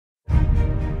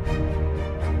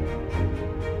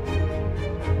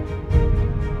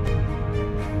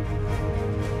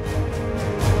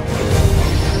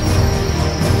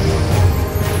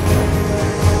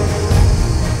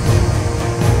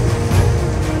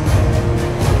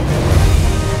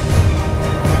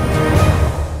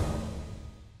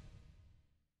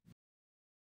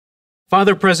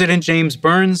Father President James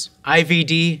Burns,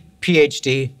 IVD,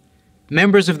 PhD,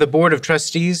 members of the Board of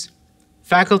Trustees,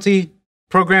 faculty,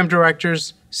 program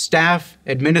directors, staff,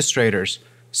 administrators,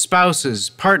 spouses,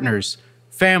 partners,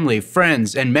 family,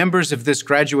 friends, and members of this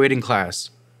graduating class.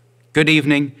 Good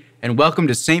evening, and welcome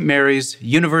to St. Mary's,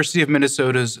 University of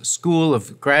Minnesota's School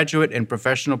of Graduate and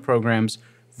Professional Programs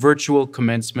Virtual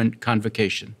Commencement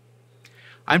Convocation.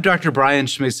 I'm Dr. Brian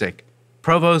Schmisek,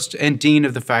 Provost and Dean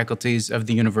of the Faculties of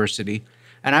the University,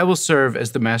 and I will serve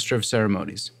as the Master of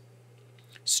Ceremonies.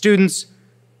 Students,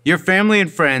 your family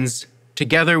and friends,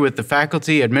 together with the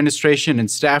faculty, administration, and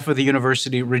staff of the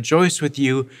university, rejoice with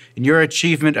you in your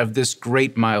achievement of this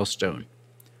great milestone.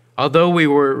 Although we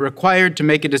were required to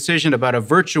make a decision about a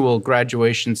virtual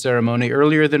graduation ceremony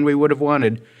earlier than we would have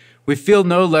wanted, we feel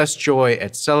no less joy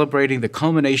at celebrating the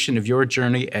culmination of your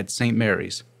journey at St.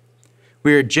 Mary's.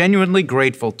 We are genuinely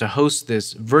grateful to host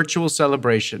this virtual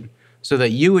celebration so that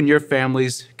you and your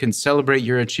families can celebrate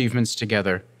your achievements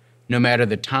together, no matter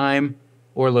the time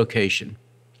or location.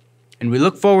 And we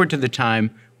look forward to the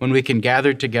time when we can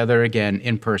gather together again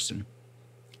in person.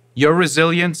 Your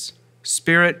resilience,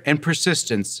 spirit, and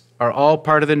persistence are all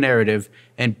part of the narrative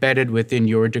embedded within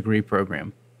your degree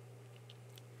program.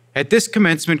 At this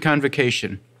commencement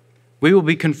convocation, we will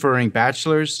be conferring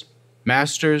bachelor's,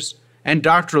 master's, and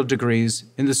doctoral degrees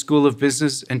in the School of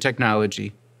Business and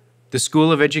Technology, the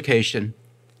School of Education,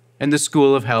 and the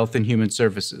School of Health and Human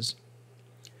Services.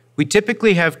 We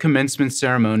typically have commencement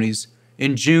ceremonies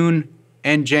in June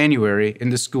and January in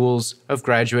the schools of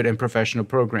graduate and professional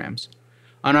programs.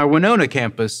 On our Winona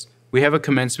campus, we have a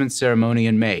commencement ceremony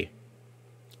in May.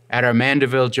 At our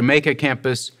Mandeville, Jamaica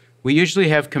campus, we usually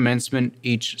have commencement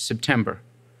each September.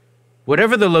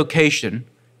 Whatever the location,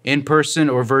 in person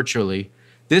or virtually,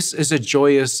 this is a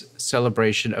joyous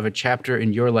celebration of a chapter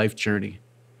in your life journey,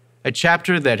 a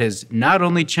chapter that has not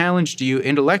only challenged you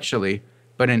intellectually,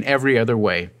 but in every other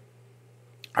way.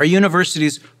 Our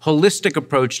university's holistic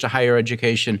approach to higher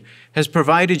education has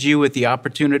provided you with the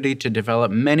opportunity to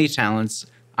develop many talents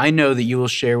I know that you will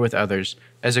share with others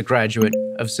as a graduate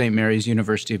of St. Mary's,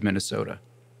 University of Minnesota.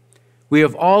 We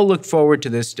have all looked forward to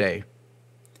this day.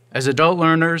 As adult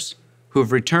learners who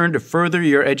have returned to further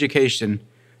your education,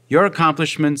 your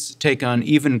accomplishments take on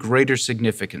even greater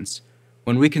significance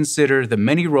when we consider the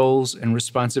many roles and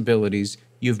responsibilities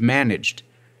you've managed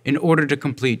in order to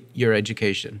complete your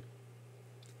education.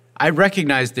 I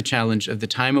recognize the challenge of the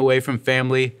time away from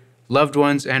family, loved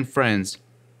ones, and friends,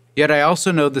 yet I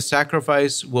also know the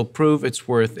sacrifice will prove its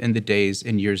worth in the days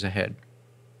and years ahead.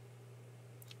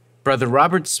 Brother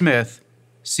Robert Smith,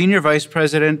 Senior Vice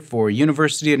President for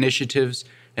University Initiatives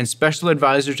and Special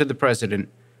Advisor to the President,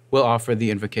 will offer the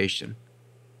invocation.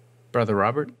 Brother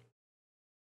Robert.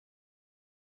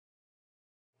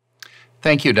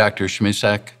 Thank you, Dr.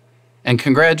 Schmisek, and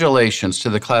congratulations to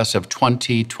the class of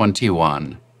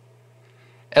 2021.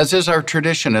 As is our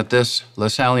tradition at this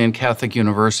LaSallian Catholic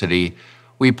University,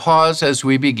 we pause as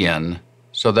we begin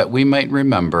so that we might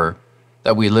remember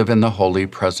that we live in the holy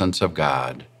presence of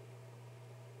God.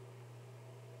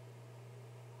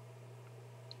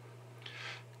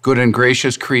 Good and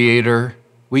gracious Creator,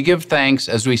 we give thanks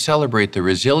as we celebrate the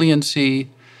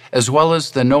resiliency as well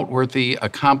as the noteworthy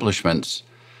accomplishments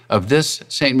of this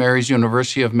St. Mary's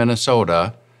University of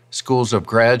Minnesota Schools of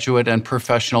Graduate and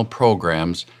Professional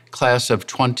Programs Class of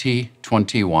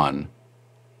 2021.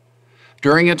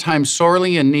 During a time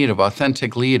sorely in need of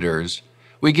authentic leaders,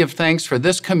 we give thanks for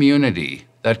this community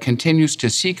that continues to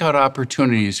seek out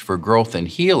opportunities for growth and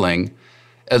healing,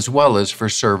 as well as for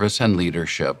service and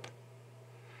leadership.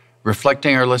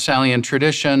 Reflecting our LaSallian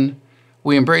tradition,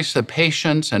 we embrace the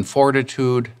patience and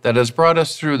fortitude that has brought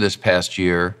us through this past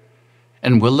year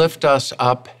and will lift us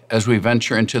up as we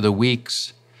venture into the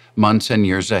weeks, months, and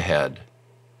years ahead.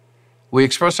 We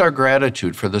express our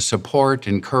gratitude for the support,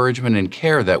 encouragement, and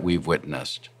care that we've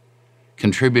witnessed,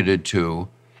 contributed to,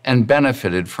 and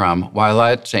benefited from while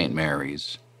at St.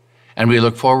 Mary's, and we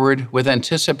look forward with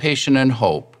anticipation and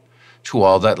hope to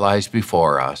all that lies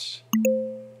before us.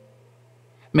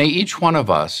 May each one of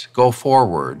us go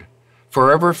forward,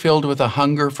 forever filled with a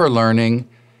hunger for learning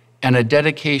and a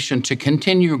dedication to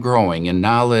continue growing in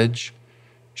knowledge,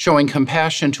 showing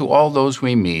compassion to all those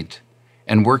we meet,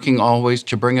 and working always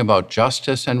to bring about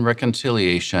justice and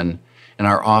reconciliation in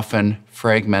our often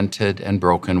fragmented and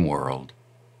broken world.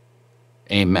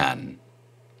 Amen.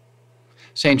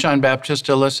 St. John Baptist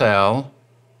de La Salle,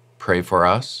 pray for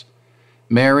us.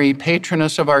 Mary,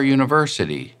 patroness of our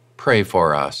university, pray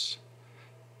for us.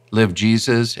 Live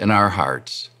Jesus in our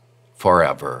hearts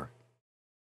forever.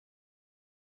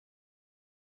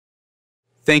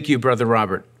 Thank you, Brother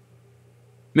Robert.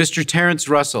 Mr. Terrence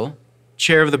Russell,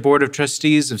 Chair of the Board of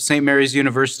Trustees of St. Mary's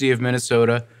University of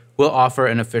Minnesota, will offer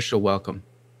an official welcome.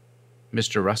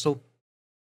 Mr. Russell.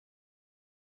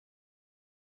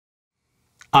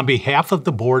 On behalf of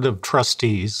the Board of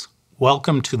Trustees,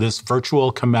 welcome to this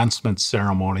virtual commencement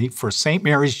ceremony for St.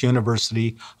 Mary's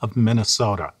University of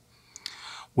Minnesota.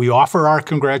 We offer our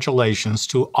congratulations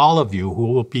to all of you who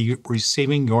will be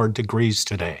receiving your degrees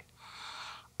today.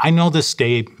 I know this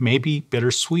day may be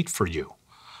bittersweet for you.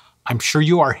 I'm sure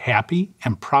you are happy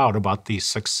and proud about the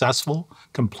successful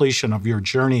completion of your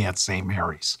journey at St.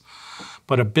 Mary's,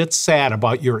 but a bit sad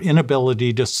about your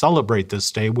inability to celebrate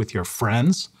this day with your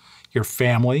friends, your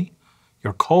family,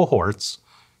 your cohorts,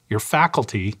 your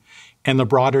faculty, and the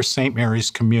broader St. Mary's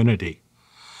community.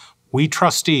 We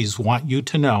trustees want you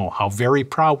to know how very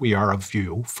proud we are of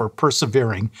you for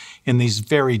persevering in these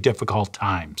very difficult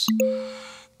times.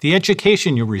 The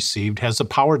education you received has the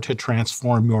power to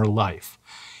transform your life.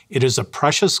 It is a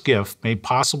precious gift made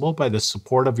possible by the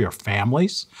support of your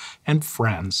families and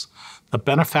friends, the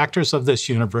benefactors of this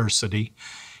university,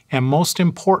 and most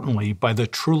importantly, by the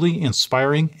truly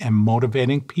inspiring and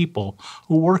motivating people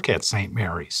who work at St.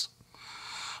 Mary's.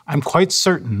 I'm quite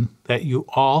certain that you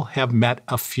all have met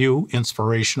a few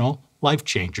inspirational life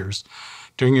changers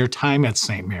during your time at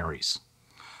St. Mary's.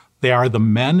 They are the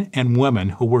men and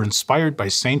women who were inspired by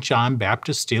St. John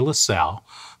Baptist de La Salle,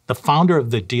 the founder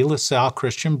of the De La Salle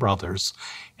Christian Brothers,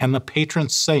 and the patron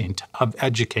saint of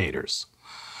educators.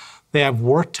 They have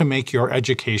worked to make your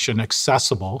education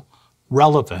accessible,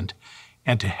 relevant,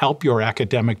 and to help your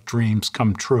academic dreams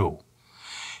come true.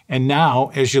 And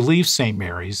now, as you leave St.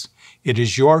 Mary's, it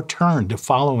is your turn to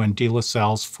follow in De La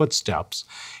Salle's footsteps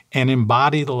and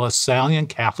embody the Lasallian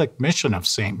Catholic mission of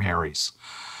St. Mary's,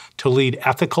 to lead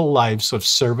ethical lives of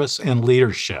service and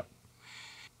leadership.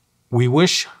 We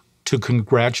wish to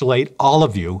congratulate all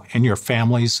of you and your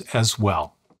families as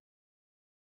well.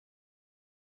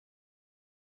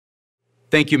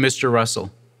 Thank you, Mr.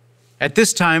 Russell. At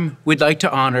this time, we'd like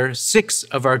to honor 6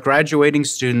 of our graduating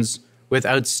students with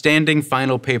outstanding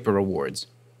final paper awards.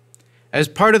 As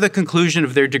part of the conclusion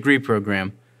of their degree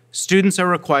program, students are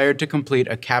required to complete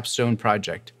a capstone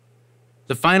project.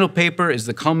 The final paper is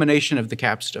the culmination of the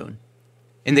capstone.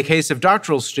 In the case of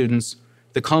doctoral students,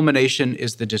 the culmination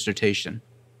is the dissertation.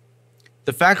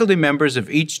 The faculty members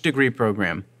of each degree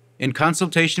program, in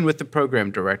consultation with the program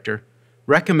director,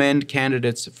 recommend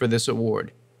candidates for this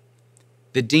award.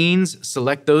 The deans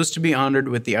select those to be honored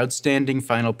with the Outstanding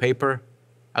Final Paper,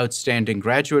 Outstanding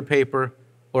Graduate Paper,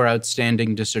 or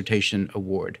Outstanding Dissertation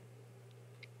Award.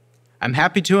 I'm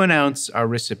happy to announce our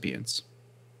recipients.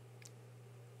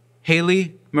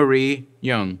 Haley Marie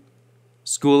Young,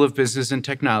 School of Business and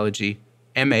Technology,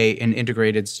 MA in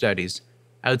Integrated Studies,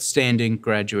 Outstanding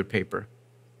Graduate Paper.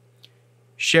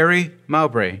 Sherry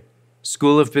Mowbray,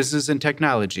 School of Business and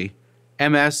Technology,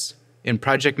 MS in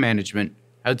Project Management,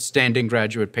 Outstanding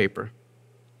Graduate Paper.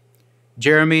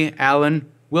 Jeremy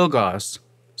Allen Wilgoss,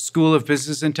 School of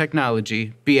Business and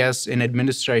Technology, BS in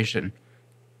Administration,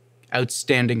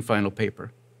 Outstanding Final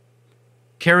Paper.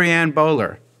 Carrie Ann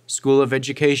Bowler, School of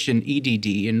Education, EDD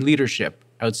in Leadership,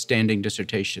 Outstanding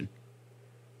Dissertation.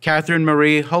 Catherine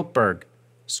Marie Hultberg,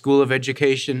 School of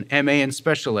Education, MA in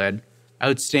Special Ed,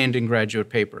 Outstanding Graduate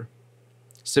Paper.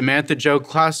 Samantha Jo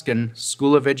Kloskin,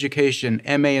 School of Education,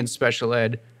 MA in Special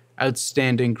Ed,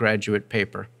 Outstanding Graduate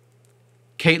Paper.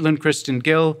 Caitlin Kristen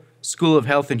Gill, School of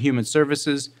Health and Human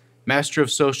Services, Master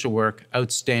of Social Work,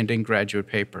 Outstanding Graduate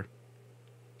Paper.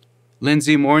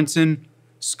 Lindsay Mornson,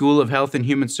 School of Health and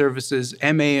Human Services,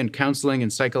 MA in Counseling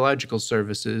and Psychological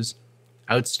Services,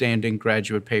 Outstanding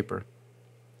Graduate Paper.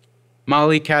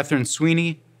 Molly Catherine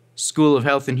Sweeney, School of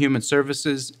Health and Human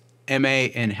Services, MA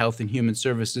in Health and Human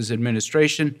Services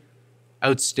Administration,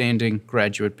 Outstanding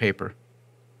Graduate Paper.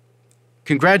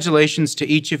 Congratulations to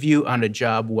each of you on a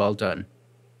job well done.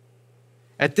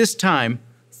 At this time,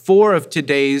 4 of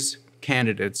today's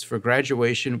candidates for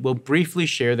graduation will briefly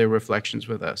share their reflections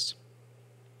with us.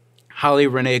 Holly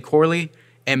Renee Corley,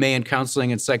 MA in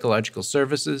Counseling and Psychological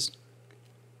Services.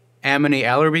 Amini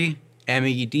Allerby,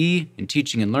 MED in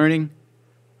Teaching and Learning.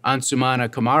 Ansumana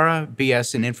Kamara,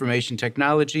 BS in Information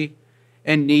Technology.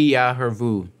 And Niya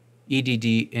Hervu,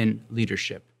 EDD in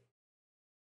Leadership.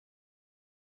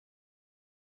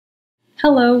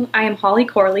 Hello, I am Holly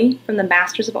Corley from the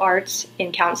Masters of Arts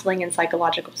in Counseling and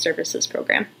Psychological Services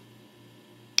program.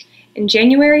 In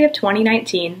January of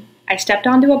 2019, I stepped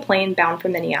onto a plane bound for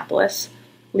Minneapolis,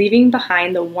 leaving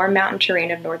behind the warm mountain terrain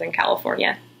of Northern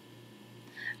California.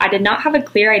 I did not have a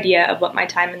clear idea of what my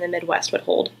time in the Midwest would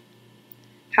hold.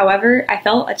 However, I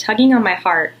felt a tugging on my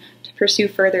heart to pursue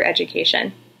further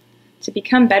education, to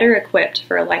become better equipped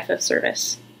for a life of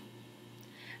service.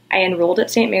 I enrolled at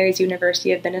St. Mary's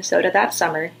University of Minnesota that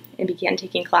summer and began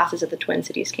taking classes at the Twin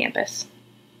Cities campus.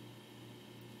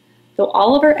 Though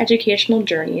all of our educational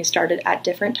journeys started at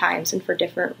different times and for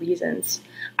different reasons,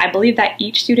 I believe that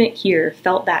each student here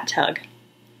felt that tug,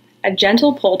 a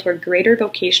gentle pull toward greater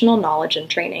vocational knowledge and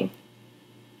training.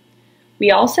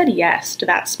 We all said yes to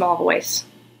that small voice.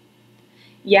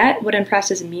 Yet, what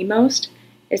impresses me most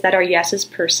is that our yeses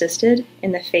persisted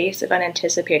in the face of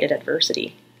unanticipated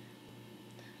adversity.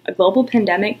 A global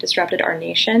pandemic disrupted our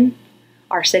nation,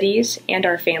 our cities, and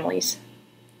our families.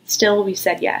 Still, we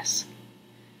said yes.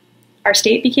 Our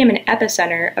state became an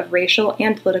epicenter of racial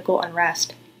and political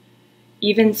unrest.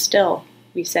 Even still,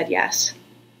 we said yes.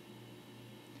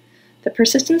 The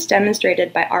persistence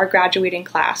demonstrated by our graduating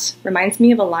class reminds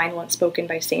me of a line once spoken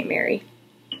by St. Mary.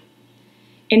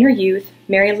 In her youth,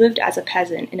 Mary lived as a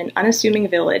peasant in an unassuming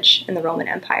village in the Roman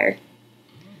Empire.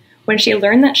 When she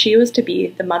learned that she was to be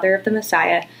the mother of the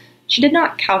Messiah, she did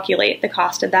not calculate the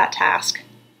cost of that task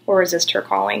or resist her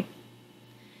calling.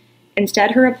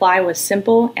 Instead, her reply was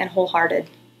simple and wholehearted.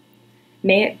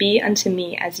 May it be unto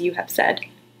me as you have said.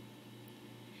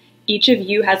 Each of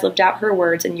you has lived out her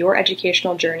words in your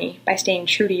educational journey by staying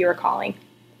true to your calling.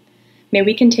 May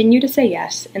we continue to say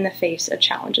yes in the face of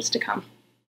challenges to come.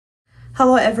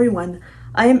 Hello everyone,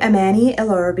 I am Amani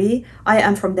El-Arabi. I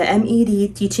am from the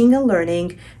MED Teaching and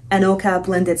Learning Anoka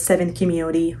Blended 7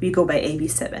 community. We go by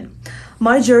AB7.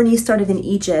 My journey started in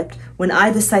Egypt when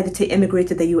I decided to immigrate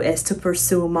to the US to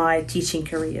pursue my teaching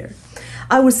career.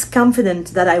 I was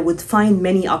confident that I would find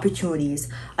many opportunities.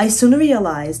 I soon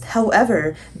realized,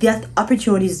 however, that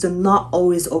opportunities do not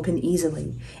always open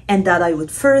easily, and that I would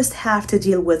first have to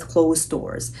deal with closed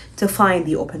doors to find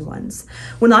the open ones.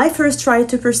 When I first tried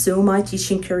to pursue my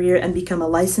teaching career and become a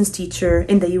licensed teacher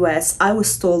in the US, I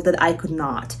was told that I could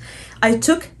not. I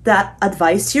took that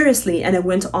advice seriously and I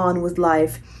went on with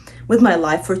my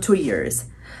life for 2 years.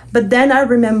 But then I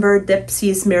remembered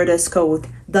Dipsy's Meredith's quote,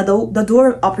 the door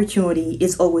of opportunity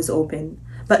is always open,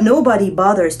 but nobody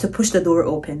bothers to push the door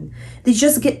open. They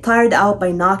just get tired out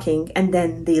by knocking and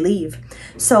then they leave.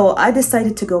 So I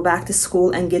decided to go back to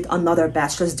school and get another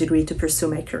bachelor's degree to pursue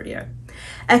my career.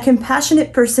 A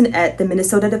compassionate person at the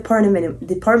Minnesota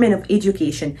Department of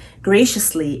Education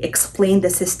graciously explained the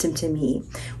system to me,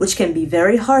 which can be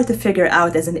very hard to figure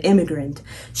out as an immigrant.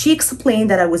 She explained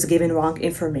that I was given wrong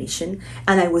information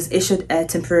and I was issued a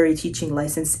temporary teaching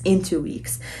license in 2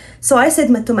 weeks. So I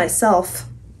said to myself,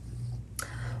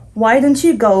 why don't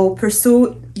you go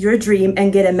pursue your dream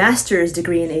and get a master's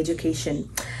degree in education?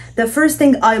 The first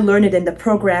thing I learned in the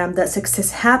program that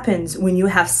success happens when you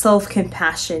have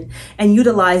self-compassion and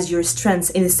utilize your strengths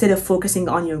instead of focusing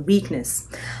on your weakness.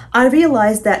 I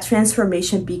realized that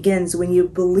transformation begins when you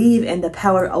believe in the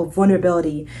power of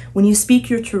vulnerability, when you speak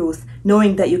your truth,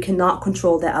 knowing that you cannot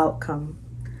control the outcome.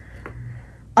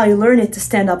 I learned to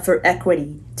stand up for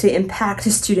equity, to impact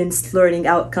students' learning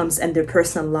outcomes and their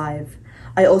personal life.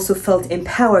 I also felt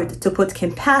empowered to put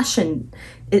compassion,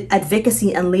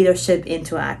 advocacy, and leadership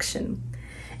into action.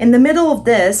 In the middle of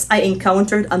this, I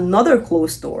encountered another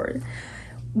closed door,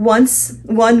 one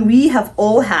we have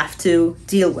all have to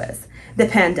deal with, the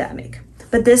pandemic.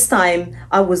 But this time,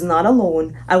 I was not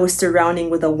alone. I was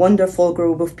surrounded with a wonderful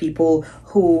group of people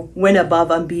who went above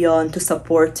and beyond to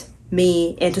support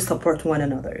me and to support one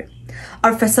another.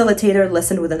 Our facilitator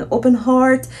listened with an open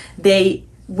heart. They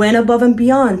went above and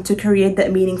beyond to create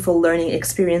that meaningful learning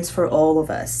experience for all of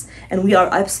us, and we are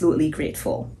absolutely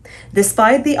grateful.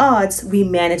 Despite the odds, we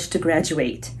managed to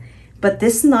graduate. But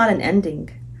this is not an ending.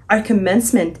 Our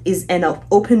commencement is an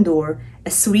open door, a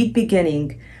sweet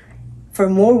beginning for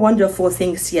more wonderful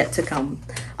things yet to come.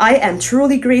 I am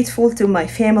truly grateful to my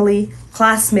family,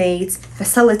 classmates,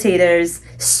 facilitators,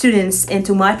 students, and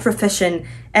to my profession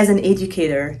as an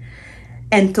educator,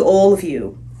 and to all of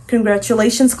you.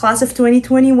 Congratulations, class of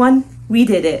 2021. We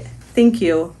did it. Thank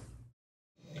you.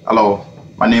 Hello,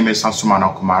 my name is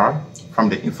Ansumana Kumara from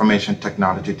the Information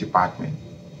Technology Department.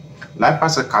 Life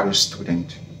as a college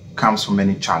student comes with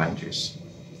many challenges,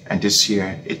 and this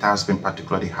year it has been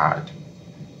particularly hard.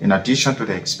 In addition to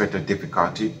the expected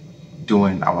difficulty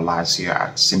during our last year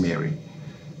at St. Mary,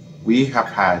 we have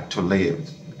had to live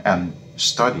and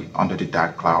study under the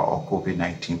dark cloud of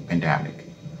COVID-19 pandemic.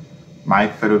 My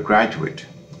fellow graduate,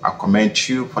 I commend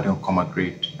you for the uncommon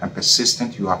grit and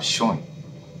persistence you have shown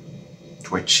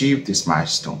to achieve this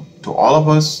milestone. To all of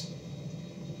us,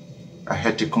 a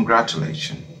hearty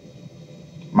congratulations.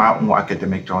 My own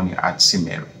academic journey at St.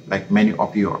 Mary, like many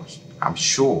of yours, I'm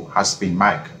sure has been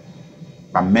marked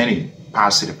by many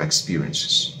positive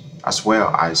experiences, as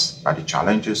well as by the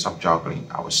challenges of juggling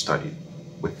our study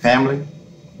with family,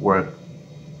 work,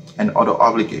 and other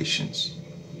obligations.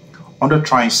 Under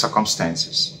trying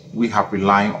circumstances, we have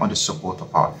relied on the support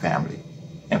of our family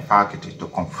and faculty to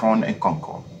confront and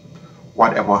conquer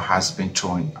whatever has been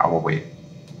thrown our way.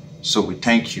 So we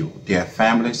thank you, dear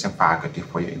families and faculty,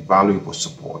 for your invaluable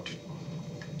support.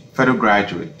 Fellow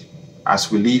graduate,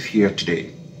 as we leave here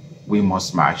today, we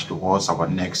must march towards our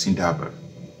next endeavor.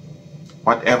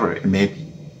 Whatever it may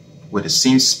be, with the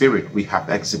same spirit we have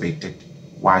exhibited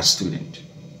while student.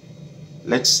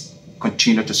 Let's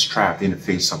continue to strive in the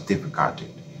face of difficulty.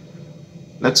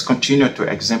 Let's continue to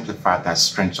exemplify that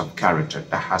strength of character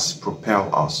that has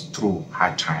propelled us through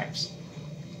hard times.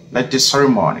 Let this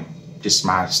ceremony, this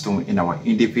milestone in our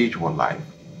individual life,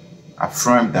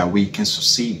 affirm that we can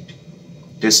succeed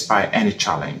despite any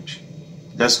challenge.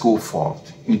 Let's go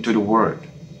forth into the world,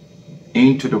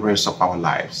 into the rest of our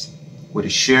lives, with a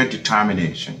shared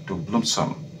determination to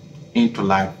blossom into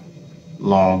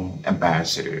lifelong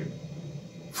ambassador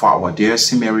for our dear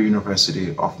St. Mary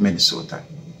University of Minnesota,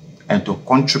 and to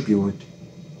contribute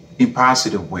in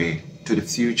positive way to the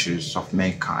futures of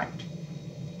mankind.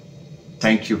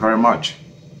 Thank you very much,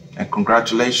 and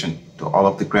congratulations to all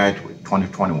of the graduates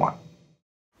 2021.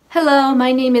 Hello,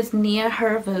 my name is Nia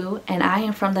Hervu, and I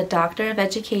am from the Doctor of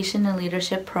Education and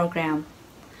Leadership program.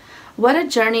 What a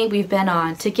journey we've been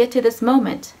on to get to this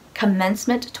moment,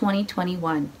 Commencement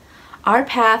 2021. Our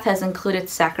path has included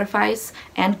sacrifice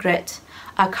and grit,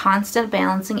 a constant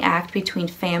balancing act between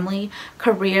family,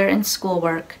 career, and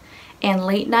schoolwork, and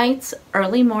late nights,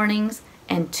 early mornings,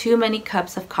 and too many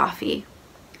cups of coffee.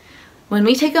 When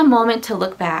we take a moment to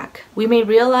look back, we may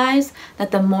realize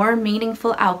that the more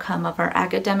meaningful outcome of our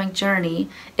academic journey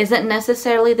isn't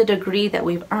necessarily the degree that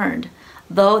we've earned,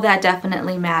 though that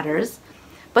definitely matters,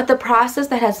 but the process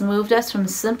that has moved us from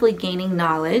simply gaining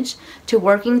knowledge to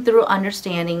working through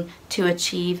understanding to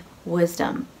achieve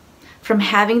wisdom. From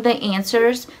having the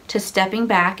answers to stepping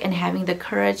back and having the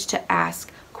courage to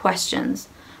ask questions.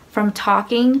 From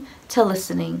talking to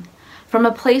listening. From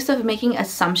a place of making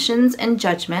assumptions and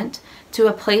judgment to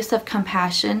a place of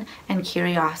compassion and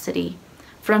curiosity.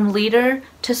 From leader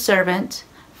to servant,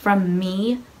 from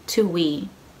me to we.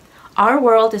 Our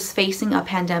world is facing a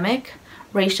pandemic,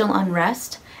 racial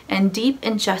unrest, and deep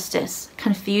injustice,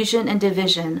 confusion, and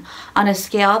division on a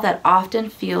scale that often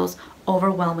feels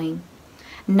overwhelming.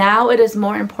 Now it is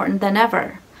more important than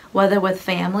ever, whether with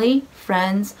family,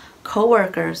 friends,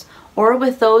 co-workers, or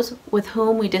with those with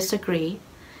whom we disagree,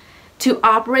 to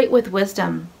operate with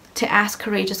wisdom, to ask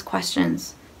courageous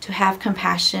questions, to have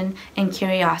compassion and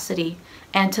curiosity,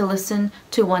 and to listen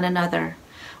to one another.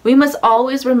 We must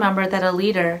always remember that a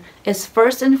leader is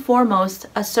first and foremost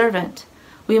a servant.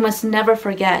 We must never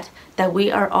forget that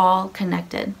we are all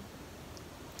connected.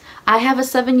 I have a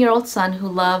 7-year-old son who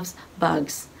loves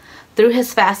bugs. Through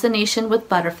his fascination with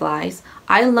butterflies,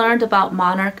 I learned about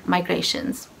monarch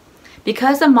migrations.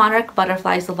 Because a monarch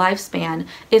butterfly's lifespan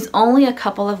is only a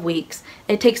couple of weeks,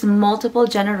 it takes multiple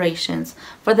generations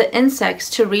for the insects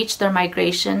to reach their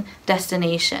migration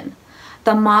destination.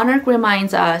 The monarch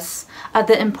reminds us of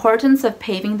the importance of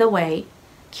paving the way,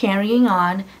 carrying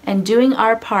on, and doing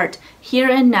our part here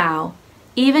and now,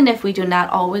 even if we do not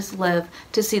always live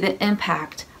to see the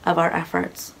impact of our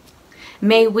efforts.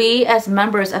 May we, as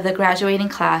members of the graduating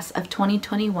class of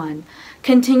 2021,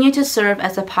 continue to serve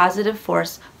as a positive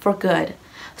force for good,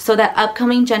 so that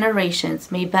upcoming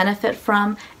generations may benefit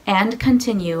from and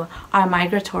continue our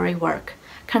migratory work.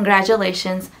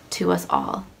 Congratulations to us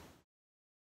all.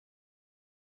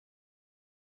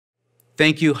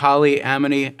 Thank you, Holly,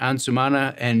 Amini,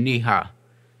 Ansumana, and Niha.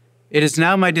 It is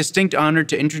now my distinct honor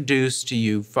to introduce to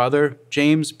you Father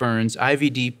James Burns,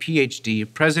 IVD,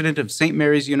 PhD, President of St.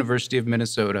 Mary's University of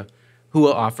Minnesota, who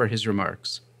will offer his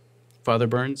remarks. Father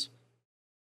Burns.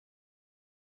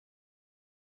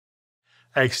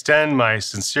 I extend my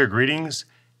sincere greetings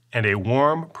and a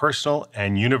warm, personal,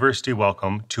 and university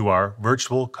welcome to our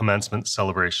virtual commencement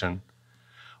celebration.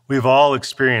 We've all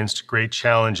experienced great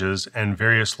challenges and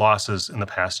various losses in the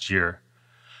past year.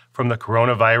 From the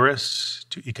coronavirus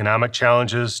to economic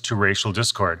challenges to racial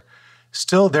discord,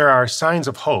 still there are signs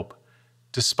of hope,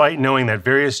 despite knowing that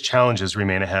various challenges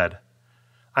remain ahead.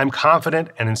 I'm confident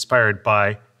and inspired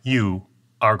by you,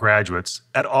 our graduates,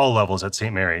 at all levels at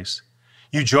St. Mary's.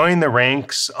 You join the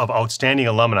ranks of outstanding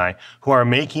alumni who are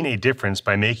making a difference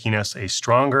by making us a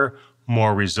stronger,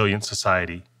 more resilient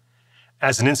society.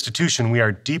 As an institution, we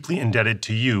are deeply indebted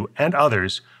to you and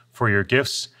others for your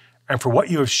gifts and for what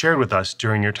you have shared with us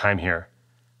during your time here.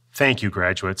 Thank you,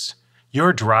 graduates.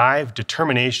 Your drive,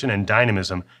 determination, and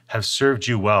dynamism have served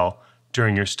you well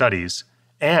during your studies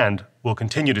and will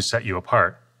continue to set you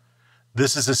apart.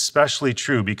 This is especially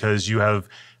true because you have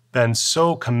been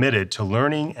so committed to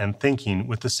learning and thinking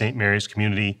with the St. Mary's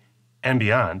community and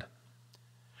beyond.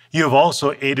 You have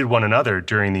also aided one another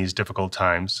during these difficult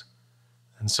times.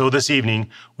 And so this evening,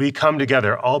 we come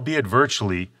together, albeit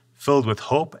virtually, filled with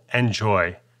hope and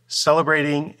joy,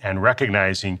 celebrating and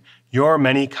recognizing your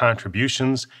many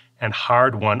contributions and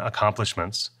hard-won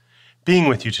accomplishments. Being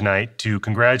with you tonight to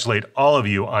congratulate all of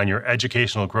you on your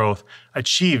educational growth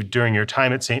achieved during your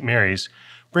time at St. Mary's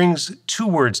brings two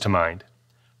words to mind: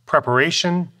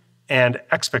 preparation and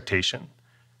expectation.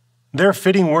 They're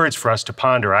fitting words for us to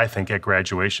ponder, I think, at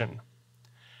graduation.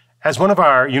 As one of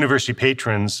our university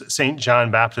patrons, St.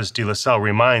 John Baptist de La Salle,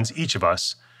 reminds each of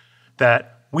us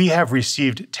that we have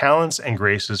received talents and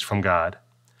graces from God.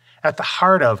 At the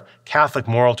heart of Catholic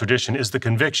moral tradition is the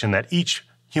conviction that each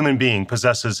human being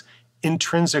possesses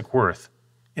intrinsic worth,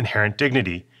 inherent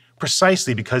dignity,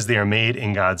 precisely because they are made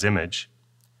in God's image.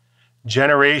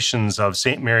 Generations of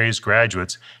St. Mary's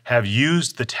graduates have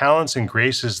used the talents and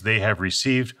graces they have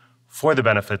received for the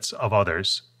benefits of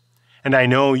others, and I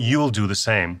know you'll do the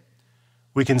same.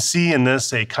 We can see in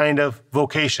this a kind of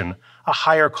vocation, a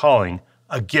higher calling,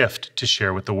 a gift to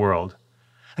share with the world.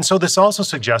 And so this also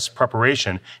suggests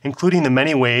preparation, including the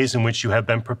many ways in which you have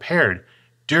been prepared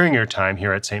during your time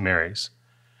here at St. Mary's.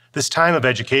 This time of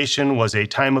education was a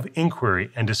time of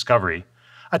inquiry and discovery,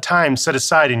 a time set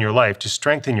aside in your life to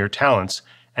strengthen your talents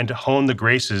and to hone the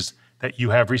graces that you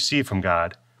have received from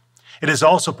God. It has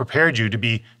also prepared you to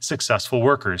be successful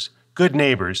workers, good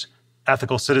neighbors,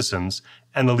 ethical citizens,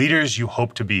 and the leaders you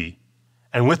hope to be.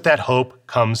 And with that hope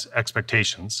comes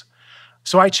expectations.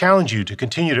 So I challenge you to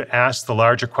continue to ask the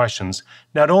larger questions,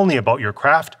 not only about your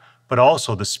craft, but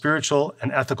also the spiritual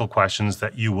and ethical questions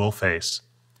that you will face.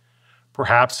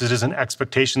 Perhaps it is an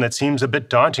expectation that seems a bit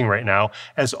daunting right now,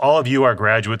 as all of you, our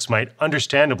graduates, might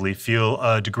understandably feel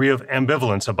a degree of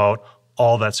ambivalence about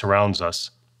all that surrounds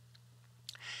us.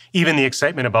 Even the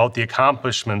excitement about the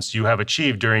accomplishments you have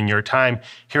achieved during your time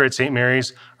here at St.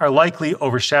 Mary's are likely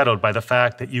overshadowed by the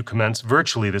fact that you commence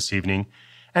virtually this evening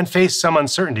and face some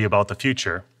uncertainty about the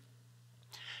future.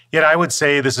 Yet I would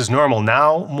say this is normal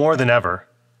now more than ever.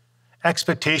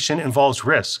 Expectation involves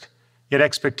risk, yet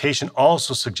expectation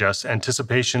also suggests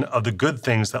anticipation of the good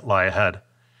things that lie ahead.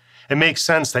 It makes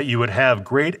sense that you would have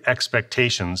great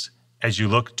expectations as you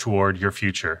look toward your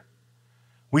future.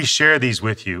 We share these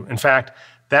with you. In fact,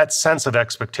 that sense of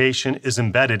expectation is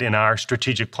embedded in our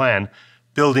strategic plan,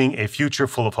 Building a Future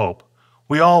Full of Hope.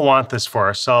 We all want this for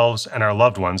ourselves and our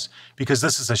loved ones because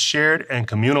this is a shared and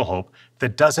communal hope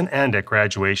that doesn't end at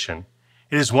graduation.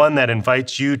 It is one that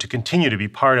invites you to continue to be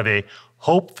part of a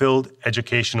hope-filled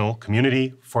educational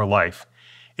community for life.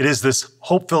 It is this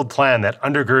hope-filled plan that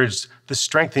undergirds the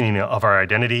strengthening of our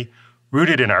identity,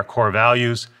 rooted in our core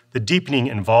values, the deepening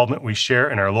involvement we share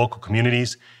in our local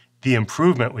communities, the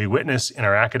improvement we witness in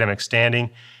our academic standing,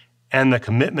 and the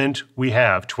commitment we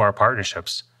have to our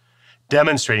partnerships,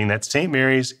 demonstrating that St.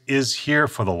 Mary's is here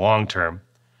for the long term.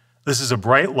 This is a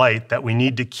bright light that we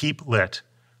need to keep lit.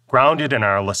 Grounded in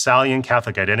our Lasallian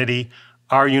Catholic identity,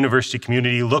 our university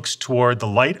community looks toward the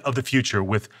light of the future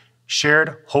with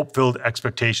shared hope-filled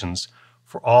expectations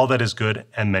for all that is good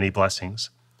and many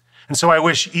blessings. And so I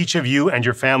wish each of you and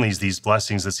your families these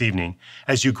blessings this evening.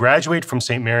 As you graduate from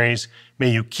St. Mary's, may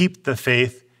you keep the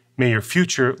faith, may your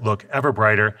future look ever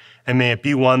brighter, and may it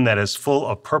be one that is full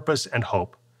of purpose and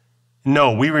hope.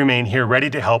 No, we remain here ready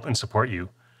to help and support you.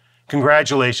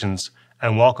 Congratulations,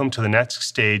 and welcome to the next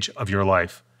stage of your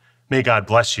life. May God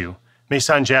bless you. May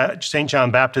St.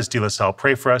 John Baptist de La Salle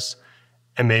pray for us,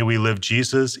 and may we live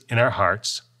Jesus in our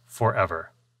hearts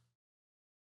forever.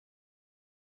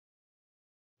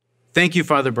 Thank you,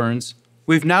 Father Burns.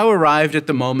 We've now arrived at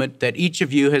the moment that each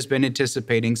of you has been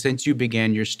anticipating since you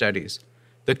began your studies,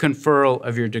 the conferral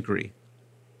of your degree.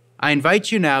 I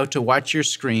invite you now to watch your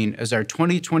screen as our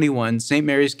 2021 St.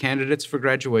 Mary's candidates for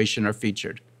graduation are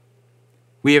featured.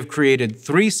 We have created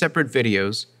 3 separate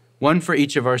videos, one for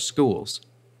each of our schools: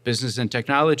 Business and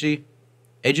Technology,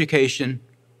 Education,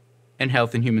 and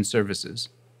Health and Human Services.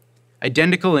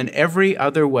 Identical in every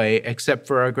other way except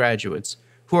for our graduates,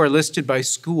 who are listed by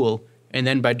school and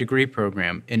then by degree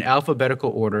program in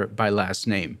alphabetical order by last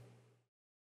name.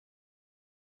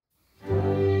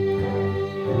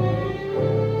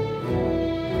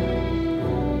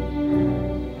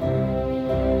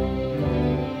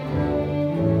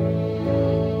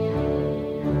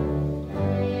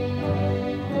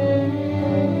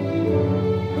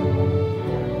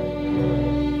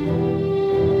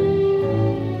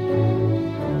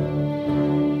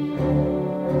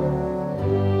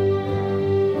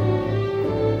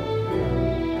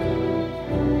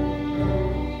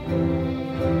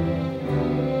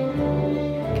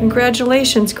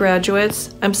 Congratulations,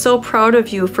 graduates. I'm so proud of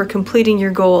you for completing your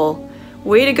goal.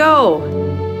 Way to go!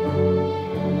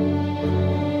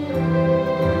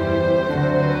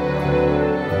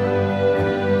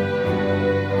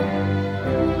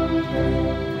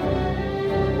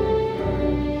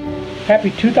 Happy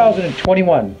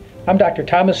 2021. I'm Dr.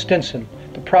 Thomas Stinson,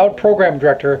 the proud program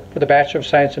director for the Bachelor of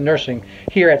Science in Nursing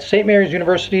here at St. Mary's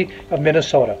University of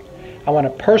Minnesota. I want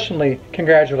to personally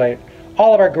congratulate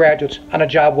all of our graduates on a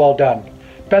job well done.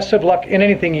 Best of luck in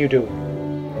anything you do.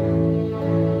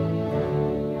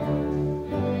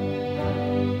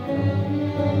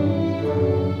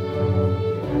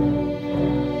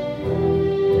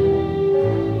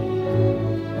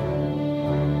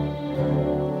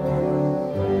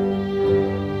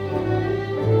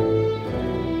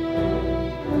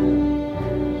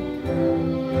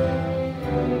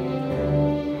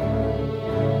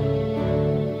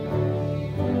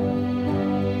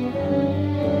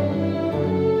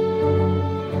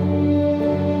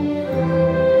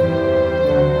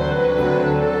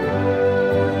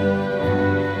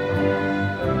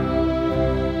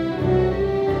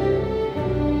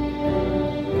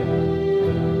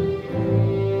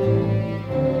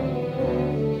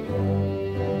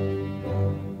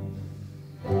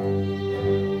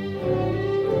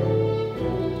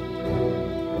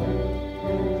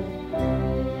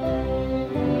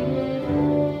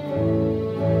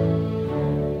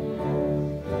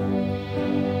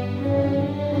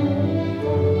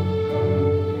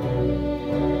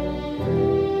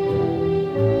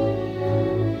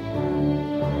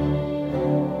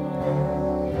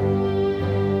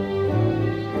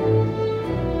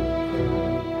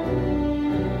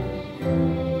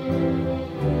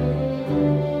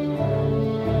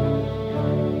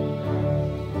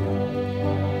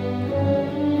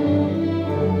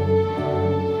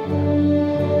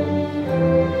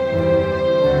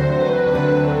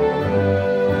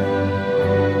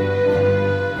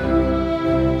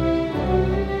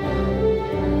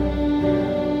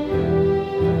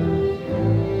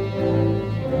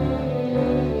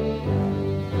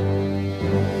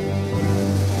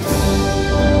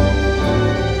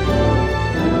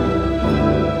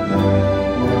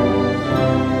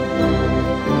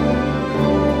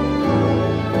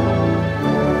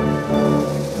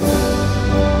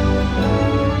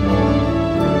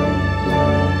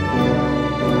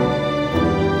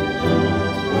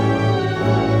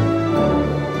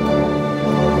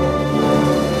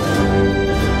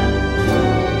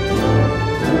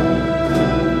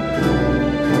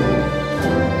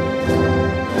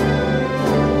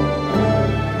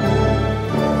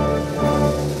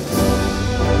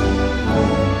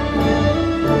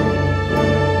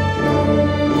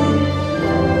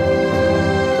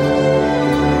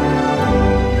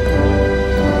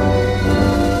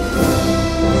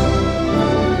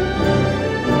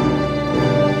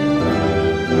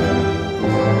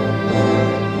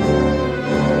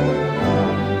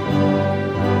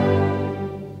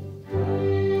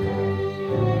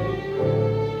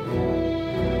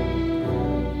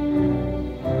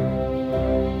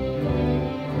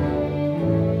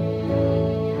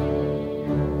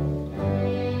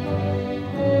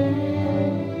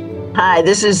 Hi,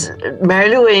 this is Mary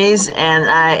Louise, and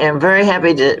I am very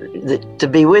happy to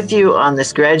be with you on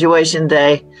this graduation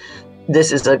day.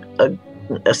 This is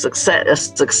a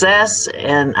success,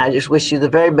 and I just wish you the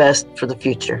very best for the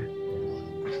future.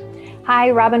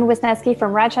 Hi, Robin Wisniewski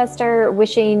from Rochester,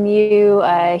 wishing you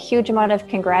a huge amount of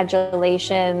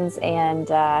congratulations and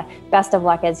best of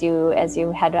luck as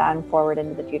you head on forward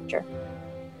into the future.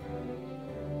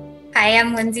 Hi,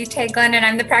 I'm Lindsay Teglin, and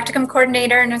I'm the Practicum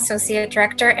Coordinator and Associate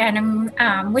Director, and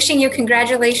I'm wishing you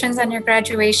congratulations on your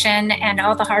graduation and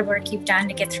all the hard work you've done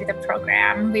to get through the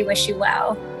program. We wish you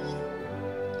well.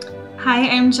 Hi,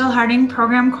 I'm Jill Harding,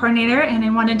 Program Coordinator, and I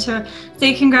wanted to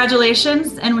say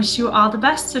congratulations and wish you all the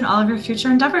best in all of your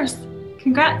future endeavors.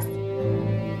 Congrats.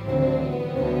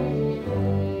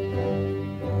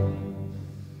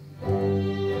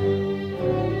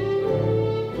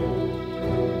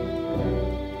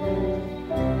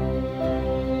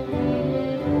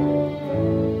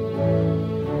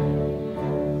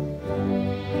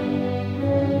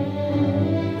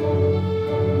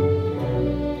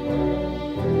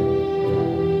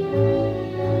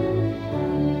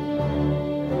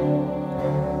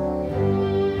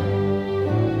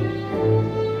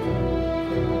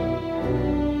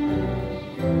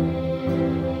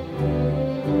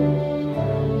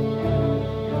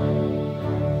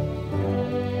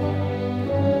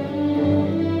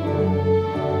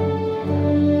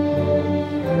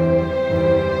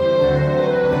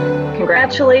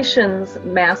 Congratulations,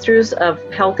 Masters of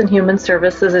Health and Human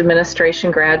Services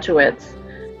Administration graduates.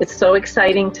 It's so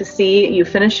exciting to see you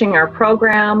finishing our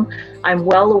program. I'm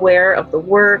well aware of the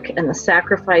work and the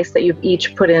sacrifice that you've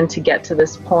each put in to get to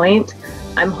this point.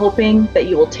 I'm hoping that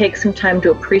you will take some time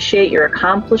to appreciate your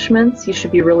accomplishments. You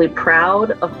should be really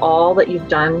proud of all that you've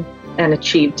done and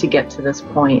achieved to get to this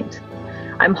point.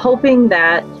 I'm hoping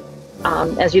that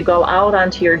as you go out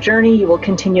onto your journey, you will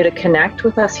continue to connect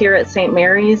with us here at St.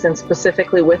 Mary's and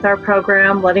specifically with our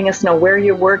program, letting us know where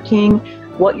you're working,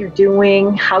 what you're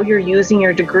doing, how you're using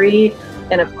your degree,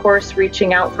 and of course,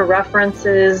 reaching out for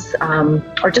references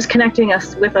or just connecting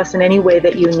with us in any way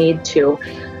that you need to.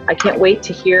 I can't wait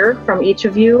to hear from each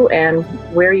of you and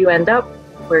where you end up,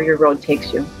 where your road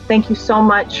takes you. Thank you so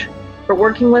much for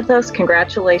working with us.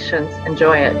 Congratulations.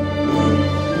 Enjoy it.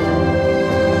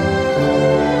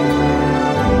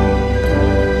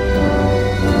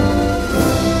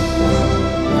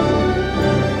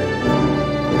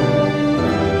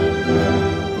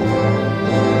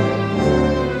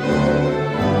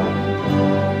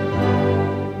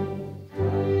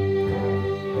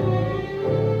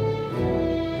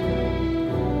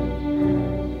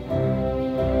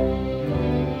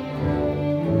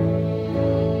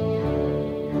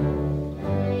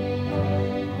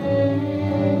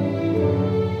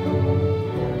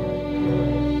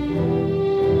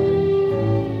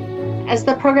 As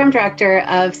the program director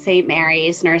of St.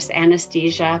 Mary's Nurse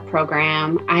Anesthesia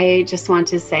program, I just want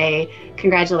to say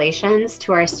congratulations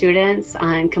to our students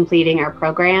on completing our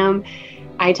program.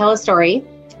 I tell a story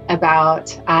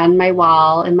about on my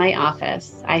wall in my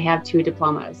office. I have 2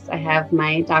 diplomas. I have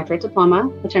my doctorate diploma,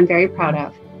 which I'm very proud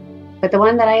of, but the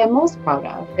one that I am most proud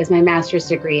of is my master's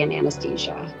degree in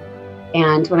anesthesia.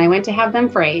 And when I went to have them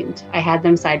framed, I had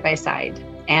them side by side.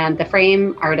 And the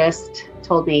frame artist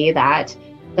told me that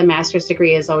the master's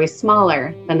degree is always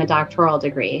smaller than the doctoral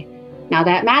degree. Now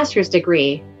that master's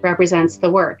degree represents the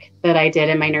work that I did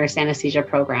in my nurse anesthesia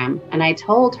program. And I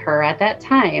told her at that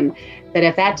time that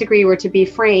if that degree were to be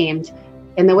framed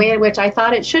in the way in which I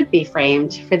thought it should be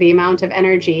framed for the amount of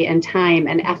energy and time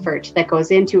and effort that goes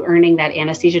into earning that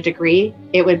anesthesia degree,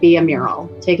 it would be a mural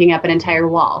taking up an entire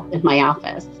wall in my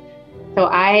office. So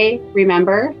I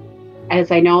remember, as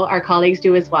I know our colleagues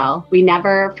do as well, we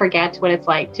never forget what it's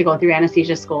like to go through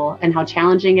anesthesia school and how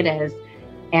challenging it is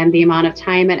and the amount of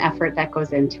time and effort that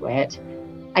goes into it.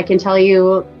 I can tell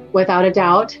you without a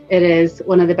doubt, it is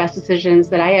one of the best decisions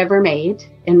that I ever made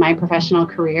in my professional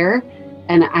career.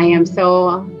 And I am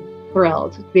so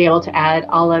thrilled to be able to add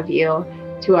all of you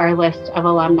to our list of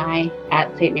alumni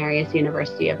at St. Mary's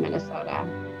University of Minnesota.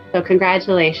 So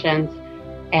congratulations,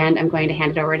 and I'm going to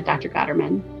hand it over to Dr.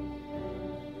 Gotterman.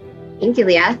 Thank you,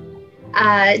 Leah.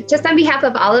 Just on behalf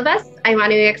of all of us, I want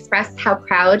to express how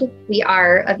proud we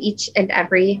are of each and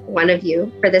every one of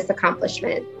you for this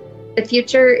accomplishment. The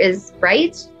future is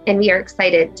bright, and we are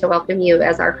excited to welcome you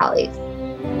as our colleagues.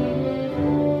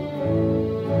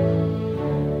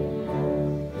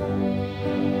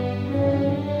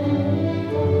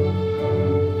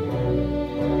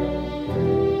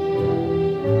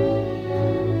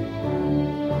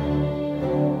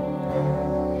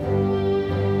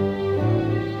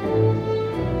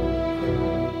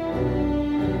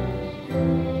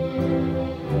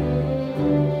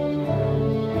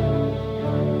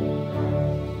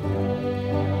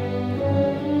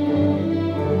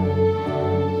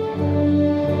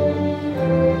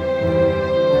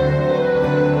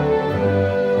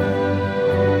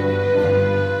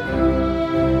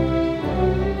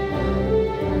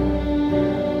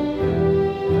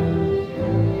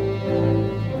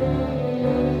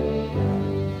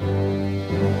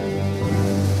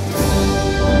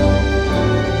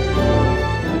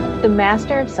 The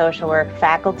Master of Social Work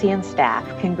faculty and staff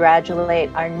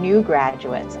congratulate our new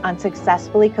graduates on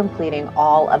successfully completing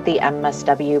all of the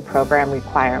MSW program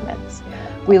requirements.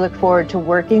 We look forward to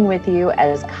working with you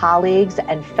as colleagues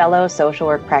and fellow social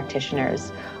work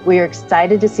practitioners. We are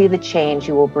excited to see the change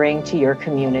you will bring to your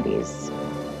communities.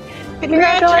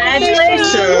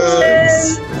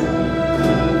 Congratulations!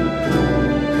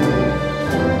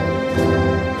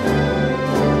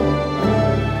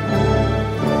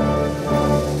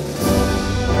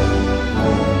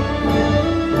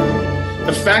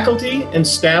 The faculty and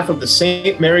staff of the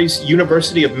St. Mary's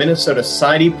University of Minnesota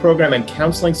Society Program in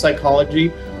Counseling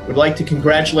Psychology would like to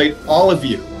congratulate all of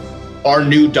you, our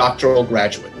new doctoral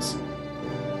graduates.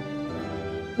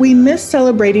 We miss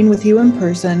celebrating with you in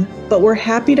person, but we're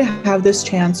happy to have this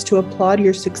chance to applaud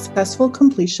your successful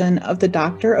completion of the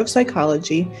Doctor of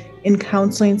Psychology in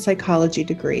Counseling Psychology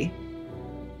degree.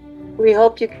 We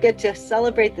hope you get to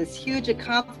celebrate this huge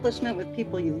accomplishment with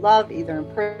people you love, either in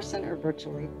person or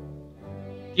virtually.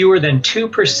 Fewer than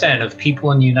 2% of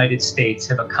people in the United States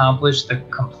have accomplished the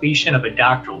completion of a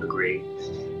doctoral degree,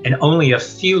 and only a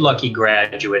few lucky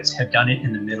graduates have done it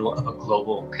in the middle of a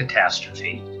global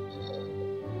catastrophe.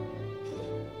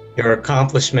 Your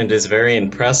accomplishment is very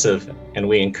impressive, and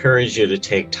we encourage you to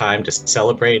take time to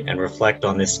celebrate and reflect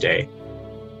on this day.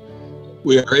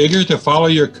 We are eager to follow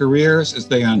your careers as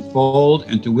they unfold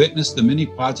and to witness the many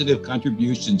positive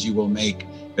contributions you will make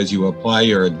as you apply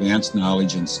your advanced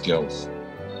knowledge and skills.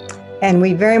 And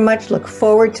we very much look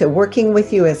forward to working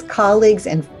with you as colleagues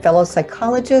and fellow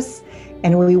psychologists,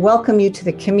 and we welcome you to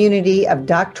the community of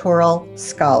doctoral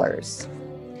scholars.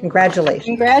 Congratulations.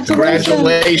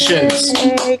 Congratulations.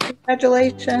 Yay,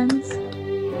 congratulations.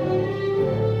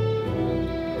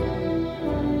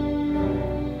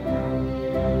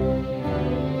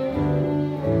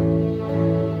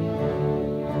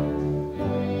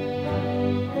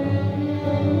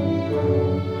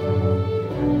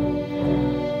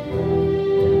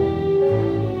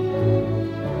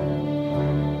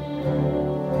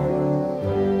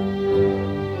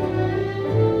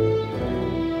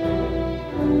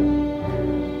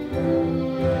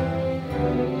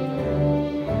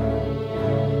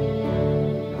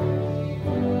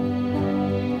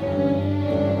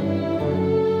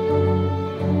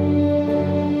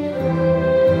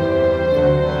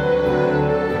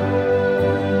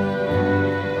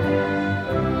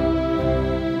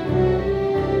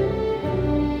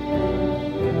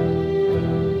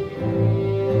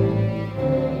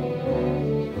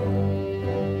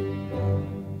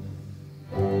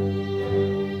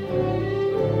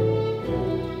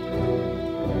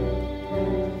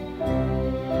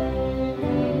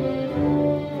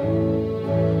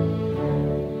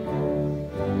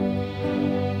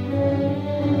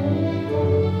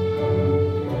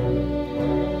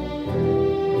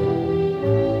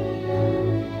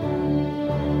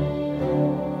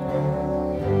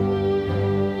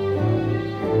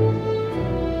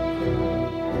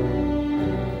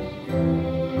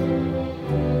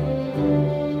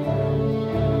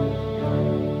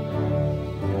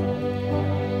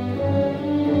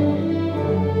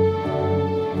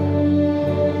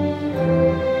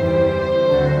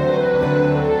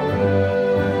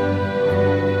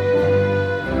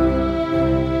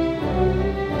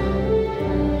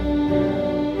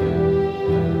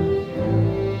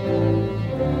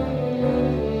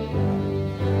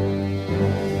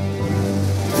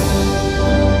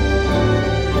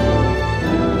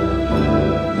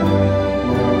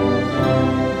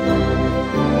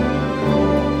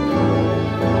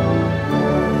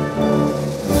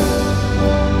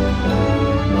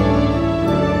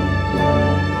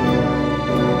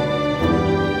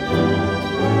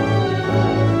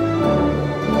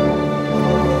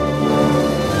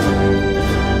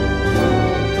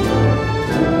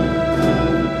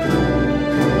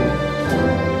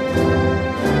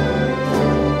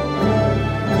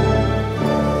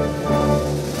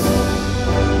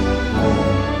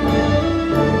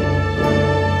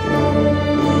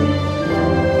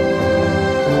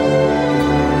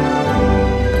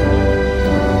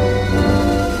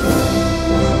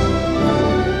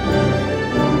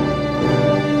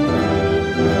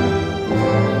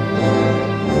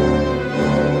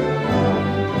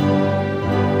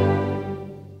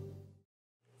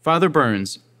 Father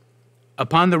Burns,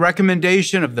 upon the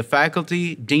recommendation of the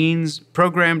faculty, deans,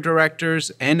 program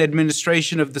directors, and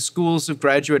administration of the schools of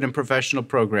graduate and professional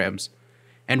programs,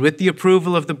 and with the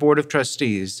approval of the Board of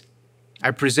Trustees,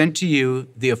 I present to you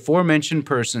the aforementioned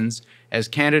persons as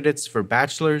candidates for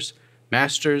bachelor's,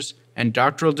 master's, and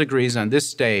doctoral degrees on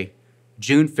this day,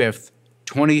 June 5th,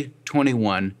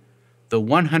 2021, the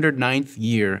 109th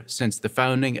year since the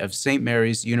founding of St.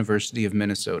 Mary's University of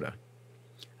Minnesota.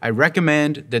 I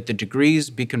recommend that the degrees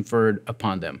be conferred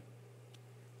upon them.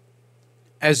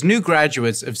 As new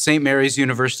graduates of St. Mary's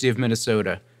University of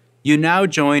Minnesota, you now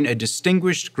join a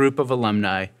distinguished group of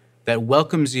alumni that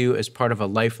welcomes you as part of a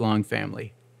lifelong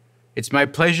family. It's my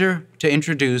pleasure to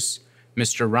introduce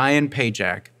Mr. Ryan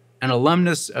Pajak, an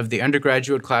alumnus of the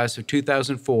undergraduate class of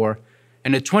 2004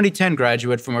 and a 2010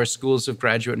 graduate from our schools of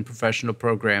graduate and professional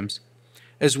programs,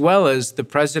 as well as the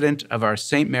president of our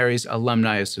St. Mary's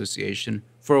Alumni Association,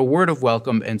 for a word of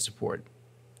welcome and support.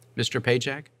 Mr.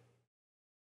 Pajak?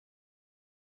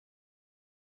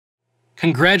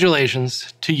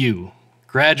 Congratulations to you,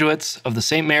 graduates of the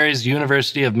St. Mary's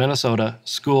University of Minnesota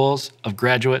Schools of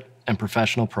Graduate and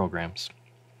Professional Programs.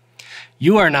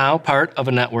 You are now part of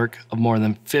a network of more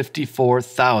than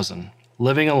 54,000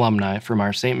 living alumni from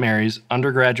our St. Mary's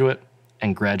undergraduate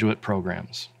and graduate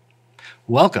programs.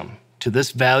 Welcome to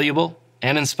this valuable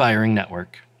and inspiring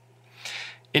network.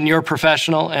 In your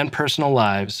professional and personal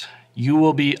lives, you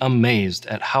will be amazed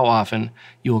at how often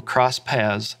you will cross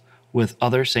paths with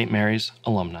other St. Mary's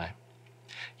alumni.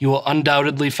 You will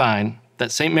undoubtedly find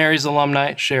that St. Mary's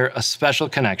alumni share a special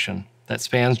connection that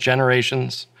spans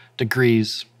generations,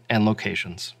 degrees, and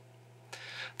locations.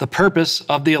 The purpose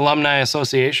of the Alumni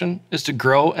Association is to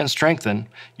grow and strengthen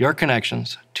your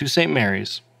connections to St.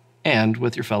 Mary's and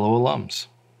with your fellow alums.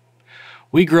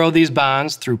 We grow these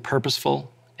bonds through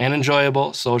purposeful and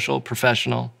enjoyable social,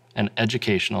 professional, and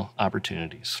educational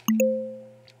opportunities.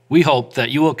 We hope that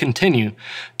you will continue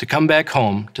to come back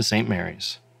home to St.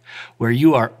 Mary's, where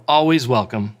you are always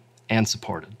welcome and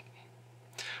supported.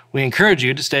 We encourage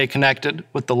you to stay connected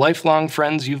with the lifelong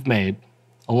friends you've made,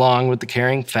 along with the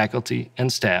caring faculty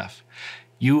and staff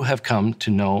you have come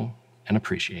to know and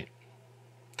appreciate.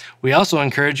 We also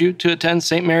encourage you to attend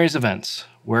St. Mary's events,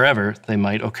 wherever they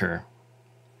might occur.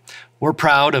 We're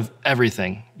proud of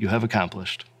everything you have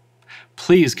accomplished.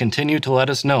 Please continue to let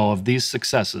us know of these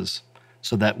successes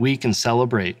so that we can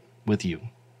celebrate with you.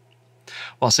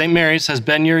 While St. Mary's has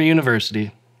been your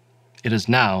university, it is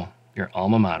now your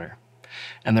alma mater,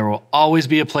 and there will always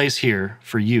be a place here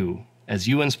for you as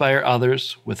you inspire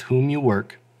others with whom you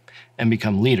work and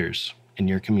become leaders in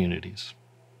your communities.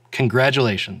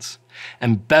 Congratulations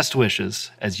and best wishes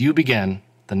as you begin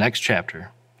the next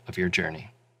chapter of your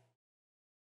journey.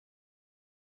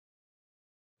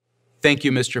 Thank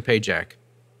you, Mr. Pajak.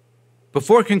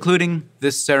 Before concluding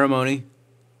this ceremony,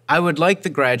 I would like the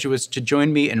graduates to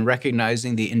join me in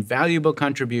recognizing the invaluable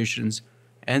contributions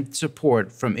and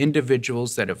support from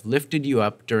individuals that have lifted you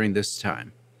up during this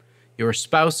time. Your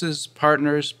spouses,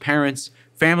 partners, parents,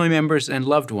 family members, and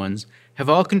loved ones have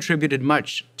all contributed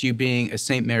much to you being a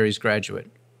St. Mary's graduate.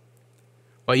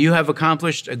 While you have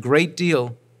accomplished a great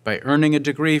deal by earning a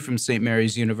degree from St.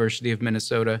 Mary's University of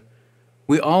Minnesota,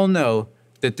 we all know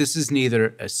that this is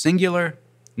neither a singular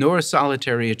nor a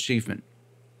solitary achievement.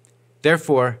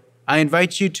 Therefore, I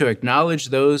invite you to acknowledge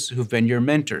those who've been your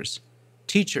mentors,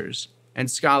 teachers,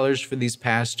 and scholars for these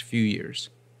past few years.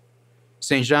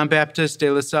 St. Jean-Baptiste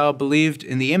de La Salle believed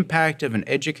in the impact of an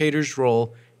educator's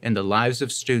role in the lives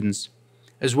of students,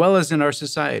 as well as in our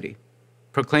society,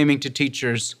 proclaiming to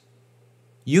teachers,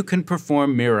 "You can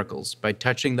perform miracles by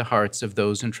touching the hearts of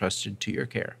those entrusted to your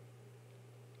care."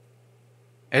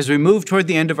 As we move toward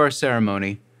the end of our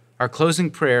ceremony, our closing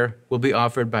prayer will be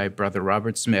offered by Brother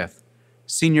Robert Smith,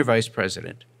 Senior Vice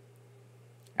President.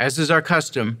 As is our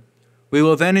custom, we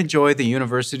will then enjoy the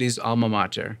university's alma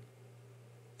mater.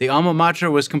 The alma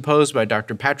mater was composed by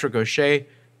Dr. Patrick O'Shea,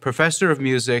 Professor of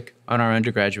Music on our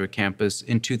undergraduate campus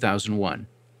in 2001.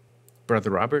 Brother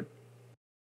Robert?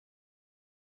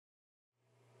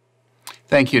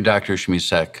 Thank you, Dr.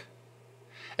 Schmisek.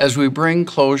 As we bring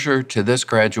closure to this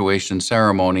graduation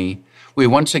ceremony, we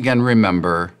once again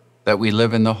remember that we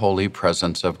live in the holy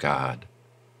presence of God.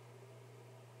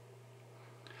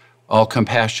 All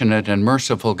compassionate and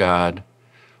merciful God,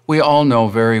 we all know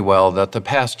very well that the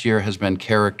past year has been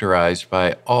characterized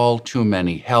by all too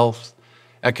many health,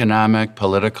 economic,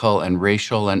 political, and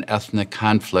racial and ethnic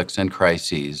conflicts and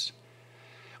crises.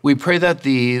 We pray that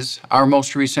these, our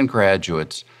most recent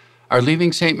graduates, are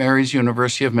leaving St. Mary's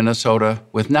University of Minnesota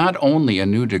with not only a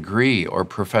new degree or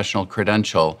professional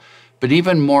credential, but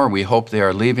even more, we hope they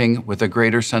are leaving with a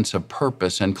greater sense of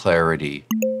purpose and clarity.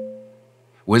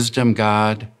 Wisdom,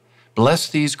 God, bless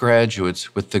these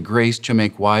graduates with the grace to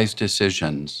make wise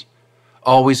decisions,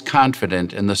 always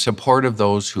confident in the support of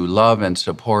those who love and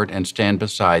support and stand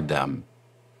beside them.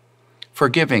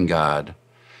 Forgiving God,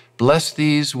 bless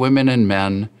these women and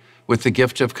men with the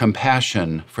gift of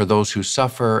compassion for those who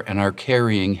suffer and are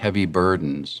carrying heavy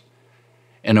burdens.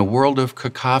 In a world of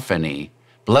cacophony,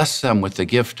 bless them with the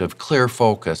gift of clear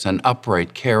focus and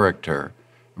upright character,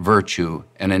 virtue,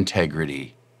 and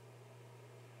integrity.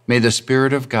 May the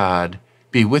Spirit of God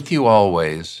be with you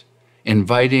always,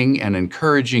 inviting and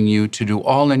encouraging you to do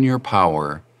all in your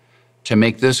power to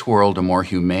make this world a more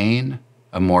humane,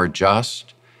 a more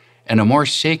just, and a more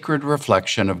sacred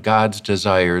reflection of God's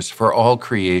desires for all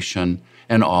creation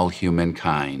and all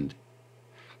humankind.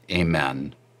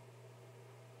 Amen.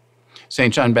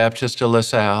 St. John Baptist de La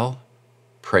Salle,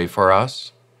 pray for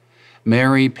us.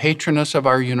 Mary, patroness of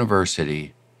our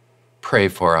university, pray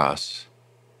for us.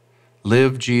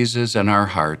 Live Jesus in our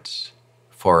hearts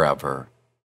forever.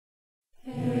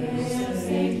 Mystic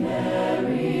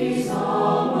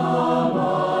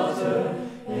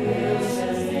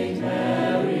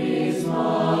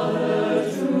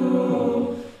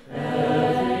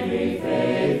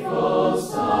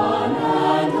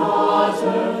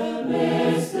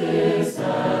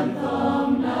and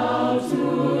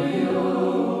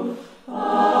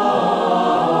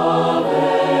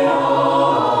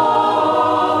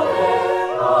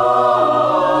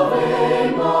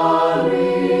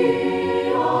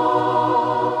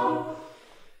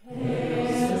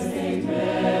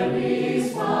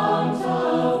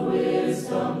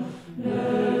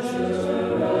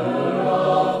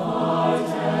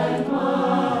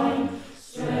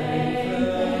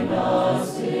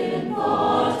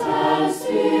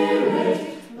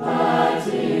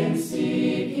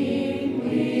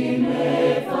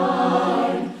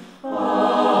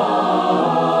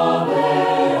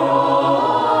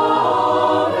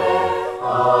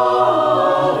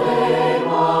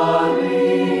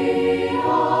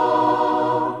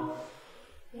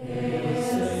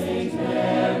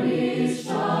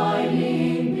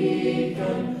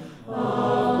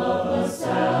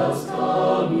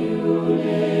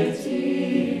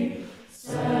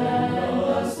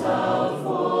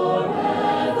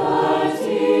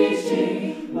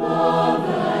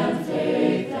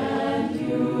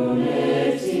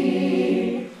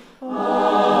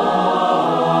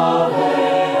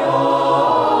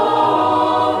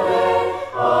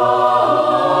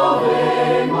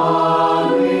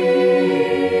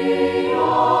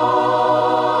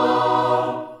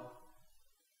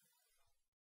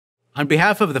On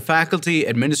behalf of the faculty,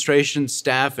 administration,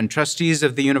 staff, and trustees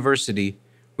of the university,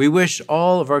 we wish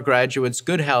all of our graduates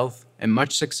good health and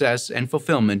much success and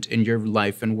fulfillment in your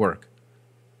life and work.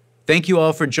 Thank you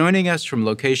all for joining us from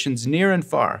locations near and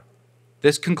far.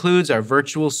 This concludes our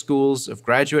virtual Schools of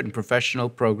Graduate and Professional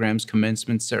Programs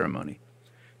commencement ceremony.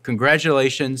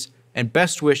 Congratulations and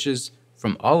best wishes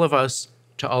from all of us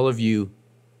to all of you,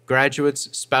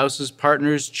 graduates, spouses,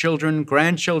 partners, children,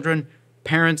 grandchildren,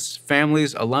 parents,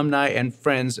 families, alumni, and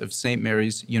friends of St.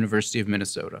 Mary's University of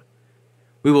Minnesota.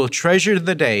 We will treasure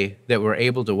the day that we're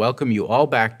able to welcome you all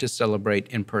back to celebrate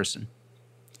in person.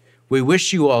 We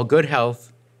wish you all good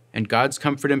health and God's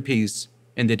comfort and peace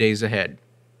in the days ahead.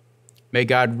 May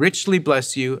God richly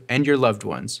bless you and your loved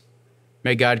ones.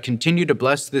 May God continue to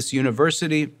bless this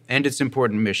university and its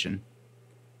important mission.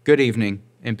 Good evening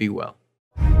and be well.